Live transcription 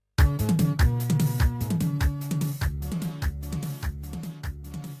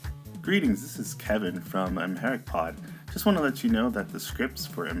Greetings, this is Kevin from Amharic Pod. Just want to let you know that the scripts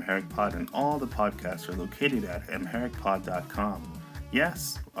for Amharic Pod and all the podcasts are located at amharicpod.com.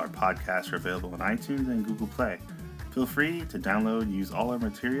 Yes, our podcasts are available on iTunes and Google Play. Feel free to download, use all our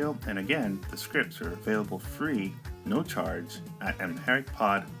material, and again, the scripts are available free, no charge, at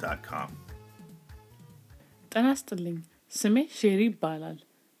amharicpod.com. ጤና ይስጥልኝ። ስሜ ሼሪ ይባላል።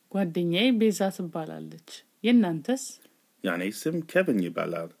 ጓደኛዬ ቤዛ ትባላለች። የእናንተስ? የኔ ስም ኬቪን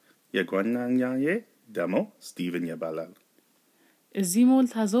ይባላል። የጓደኛዬ ደግሞ ስቲቨን ይባላል። እዚህ ሞል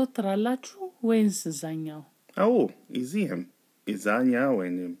ታዘወትራላችሁ ወይንስ እዛኛው? አዎ፣ እዚህም እዛኛው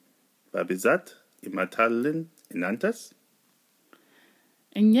ወይንም በብዛት ይመጣልን። እናንተስ?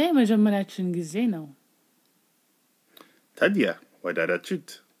 እኛ የመጀመሪያችን ጊዜ ነው። ታዲያ ወደዳችሁት?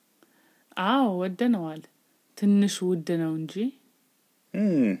 አዎ ወደነዋል። ትንሽ ውድ ነው እንጂ።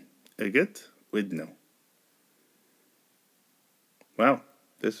 እርግጥ ውድ ነው። Wow,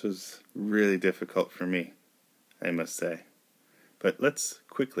 this was really difficult for me, I must say. But let's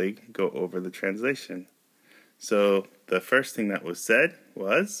quickly go over the translation. So, the first thing that was said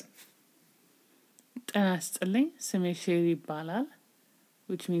was... ጤና ይስጥልኝ። ስሜ ሼሪ ይባላል,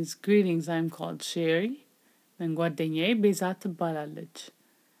 which means greetings, I'm called Sherry. And ጓደኛዬ ቤዛ ትባላለች.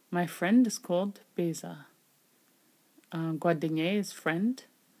 My friend is called Beza. ጓደኛዬ is friend.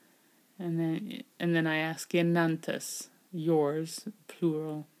 And then I ask የእናንተስ, yours,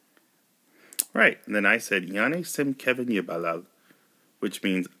 plural. Right, and then I said, Yane sim Kevin Yabalal, which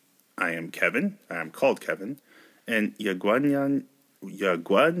means I am Kevin, I am called Kevin, and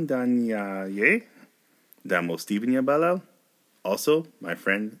Yagwandanyaye, Damo Stephen Yabalal, also my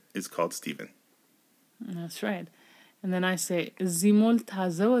friend is called Stephen. That's right. And then I say, Zimol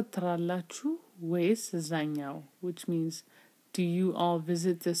tazawatralachu wes zanyao, which means, do you all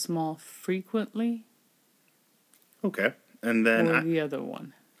visit this mall frequently? Okay, and then... Or the other one.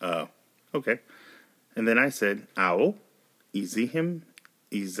 Oh, okay. And then I said, Ao, izihim,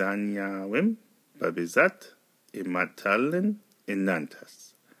 izanyawim, babizat, imatalin, inantas.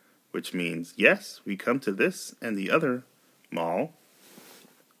 Which means, yes, we come to this and the other mall.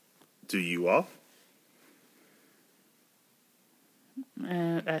 Do you all?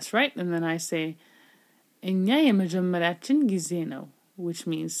 That's right. And then I say, እኛ የመጀመሪያችን ጊዜ ነው, which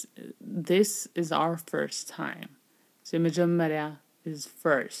means this is our first time. So መጀመሪያ is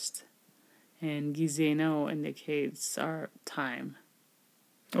first. And ጊዜ ነው indicates our time.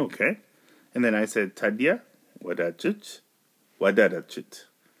 Okay. And then I said, Tadia, wadadachit,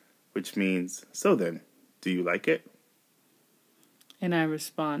 which means, so then, do you like it? And I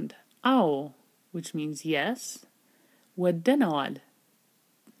respond, አዎ, which means yes. ወደነዋል,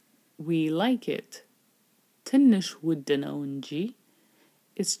 we like it. ትንሽ ውድ ነው እንጂ,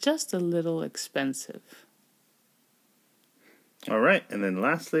 it's just a little expensive. All right, and then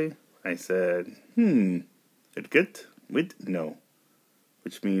lastly, I said, እርግጥ ውድ ነው,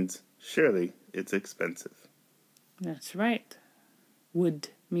 which means, surely it's expensive. That's right. Would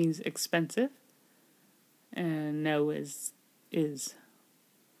means expensive, and no is.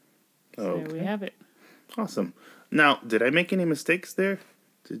 So Okay. there we have it. Awesome. Now, did I make any mistakes there?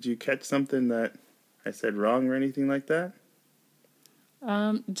 Did you catch something that I said wrong or anything like that?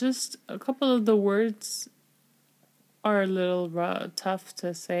 Just a couple of the words are a little tough to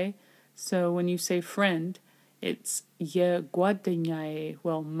say. So when you say friend, it's የጓደኛዬ,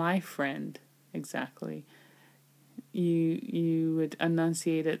 well, my friend, exactly. You would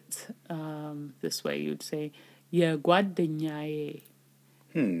enunciate it this way. You'd say የጓደኛዬ.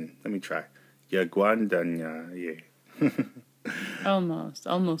 Let me try. የጓደኛዬ.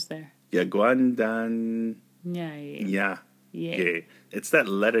 Almost there. የጓደኛዬ. Yeah. It's that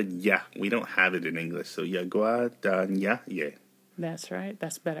letter ya. We don't have it in English, so የጓደኛዬ. That's right.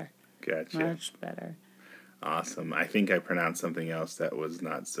 That's better. Gotcha. Much better. Awesome. I think I pronounced something else that was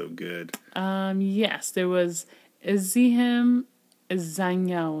not so good. Yes, there was እዚህም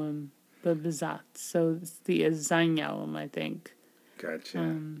እዛኛውም በብዛት. So it's the እዛኛውም, I think. Gotcha.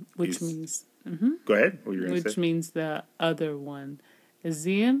 Which means... Go ahead. What were you going to say? Which means the other one.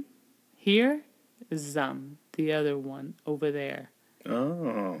 እዚህም, here, እዛም, the other one, over there.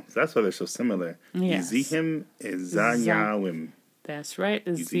 Oh, so that's why they're so similar. Yes. Izihim izanyawim. That's right.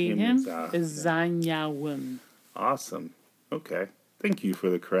 እዚህም እዛኛውም. Awesome. Okay. Thank you for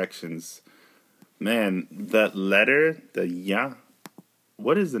the corrections. Man, that letter, the ya,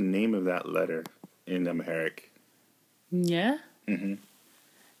 what is the name of that letter in Amharic? Yeah?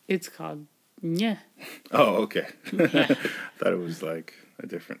 It's called nya. Oh, okay. Yeah. Thought it was like a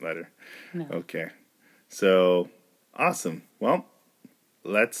different letter. No. Okay. So, awesome. Well,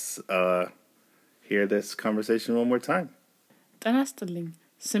 let's hear this conversation one more time. ጤና ይስጥልኝ።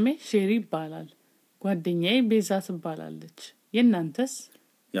 ስሜ ሼሪ ይባላል። ጓደኛዬ ቤዛ ትባላለች። የእናንተስ?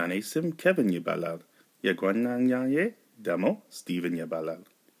 የኔ ስም ኬቪን ይባላል። የጓደኛዬ ደግሞ ስቲቨን ይባላል።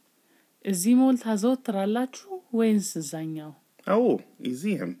 እዚህ ሞል ታዘወትራላችሁ ወይንስ እዛኛው? አዎ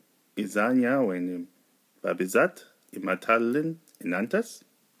እዚህም እዛኛው ወይንም በብዛት ይመጣልን። እናንተስ?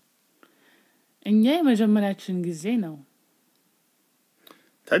 እኛ የመጀመሪያችን ጊዜ ነው።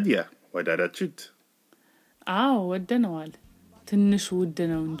 ታዲያ ወደዳችሁት? አዎ ወደነዋል። ትንሽ ውድ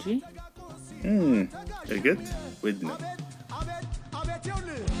ነው እንጂ። እርግጥ ውድ ነው።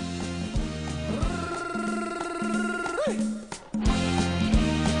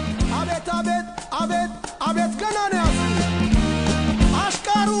 አቤት ገና ነው ያዙ።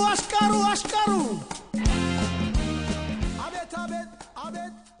 አሽካሩ